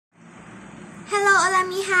hola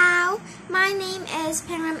mi hao. My name is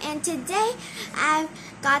Penram and today I've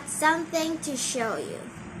got something to show you.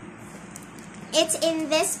 It's in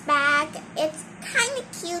this bag. It's kind of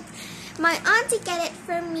cute. My auntie got it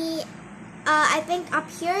for me. I think up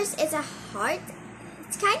here is a heart.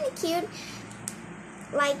 It's kind of cute.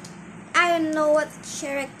 Like, I don't know what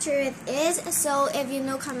character it is. So if you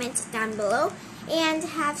know, comment down below and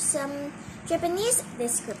have some Japanese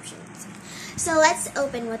descriptions. So let's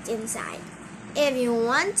open what's inside. If you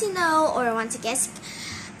want to know or want to guess,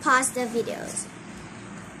 pause the videos.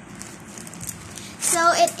 So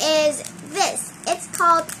it is this. It's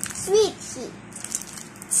called Sweet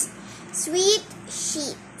Sheets. Sweet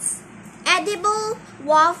Sheets. Edible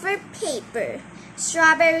wafer paper.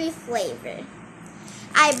 Strawberry flavor.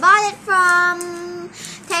 I bought it from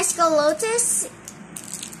Tesco Lotus.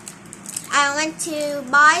 I went to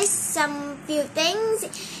buy some few things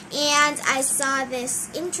and I saw this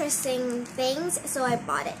interesting things, so I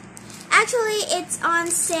bought it. Actually, it's on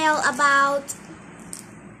sale about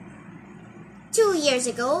 2 years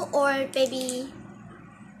ago or maybe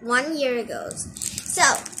 1 year ago. So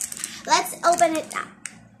let's open it up.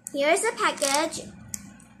 Here's the package.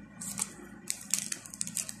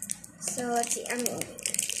 So let's see, I'm opening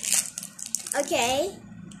it. Okay.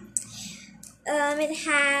 It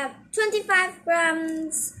have 25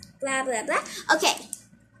 grams, blah blah blah. Okay.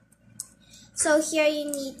 So here you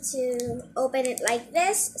need to open it like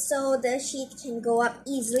this so the sheet can go up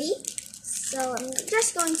easily. So I'm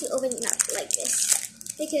just going to open it up like this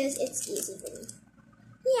because it's easy for me.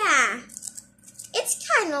 Yeah, it's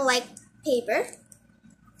kind of like paper.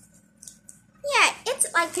 Yeah,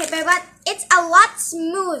 it's like paper, but it's a lot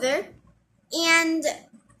smoother and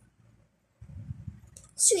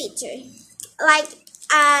sweeter, like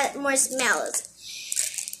more smells.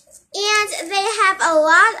 And they have a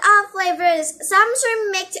lot of flavors. Some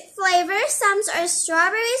are mixed flavors, some are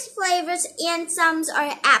strawberries flavors, and some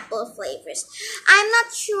are apple flavors. I'm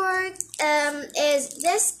not sure is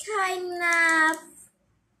this kind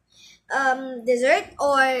of dessert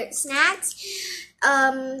or snacks.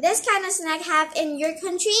 This kind of snack have in your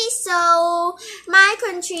country. So my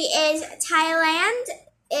country is Thailand,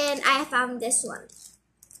 and I found this one.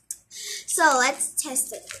 So let's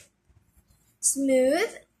test it.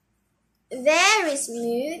 Smooth. Very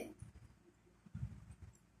smooth.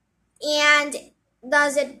 And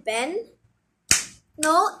does it bend?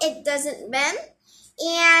 No, it doesn't bend.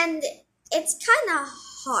 And it's kind of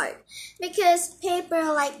hard because paper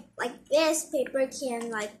like this, paper can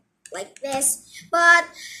like this, but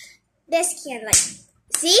this can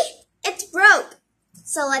see? It's broke.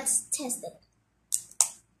 So let's test it.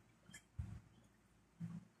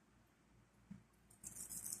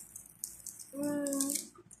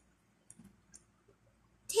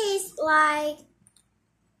 Tastes like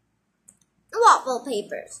waffle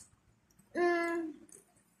papers.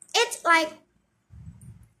 It's like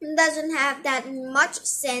doesn't have that much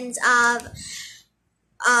sense of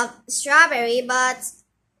strawberry, but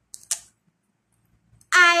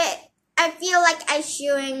I feel like I'm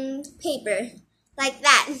chewing paper like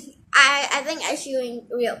that. I think I'm chewing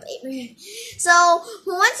real paper. So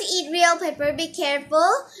who wants to eat real paper, be careful.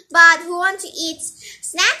 But who wants to eat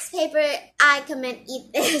snacks paper, I commend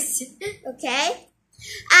eat this. Okay?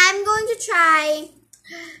 I'm going to try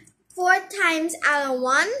 4 times out of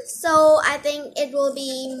 1. So I think it will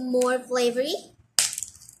be more flavory.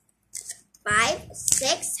 5,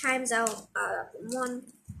 6 times out of 1.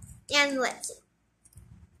 And let's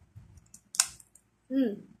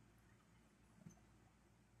see.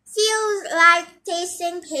 Feels like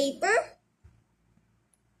tasting paper.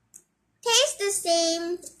 Tastes the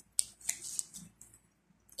same.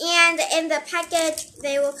 And in the package,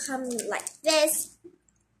 they will come like this.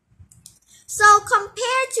 So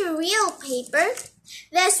compared to real paper,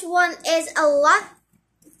 this one is a lot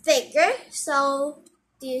thicker. So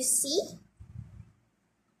do you see?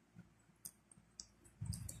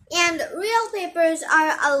 And real papers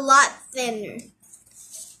are a lot thinner.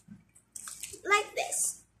 Like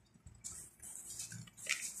this.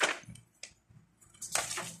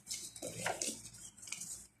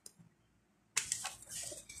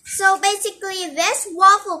 So basically, this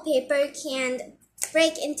waffle paper can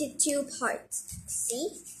break into 2 parts.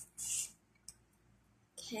 See?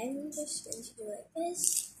 Okay, I'm just going to do like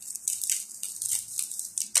this.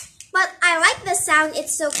 But I like the sound,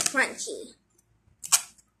 it's so crunchy.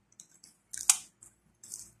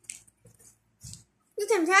 You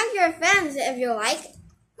can prank your friends if you like,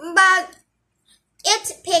 but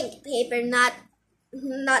it's pink paper, not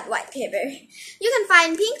white paper. You can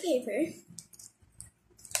find pink paper.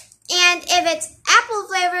 And if it's apple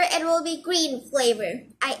flavor, it will be green flavor.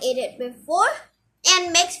 I ate it before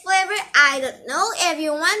And mixed flavor, I don't know. If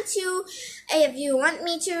you want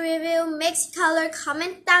me to review mixed color,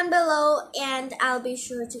 comment down below and I'll be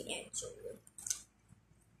sure to answer you.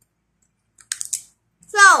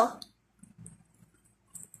 So,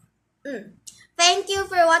 thank you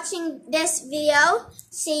for watching this video.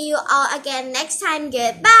 See you all again next time.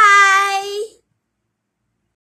 Goodbye.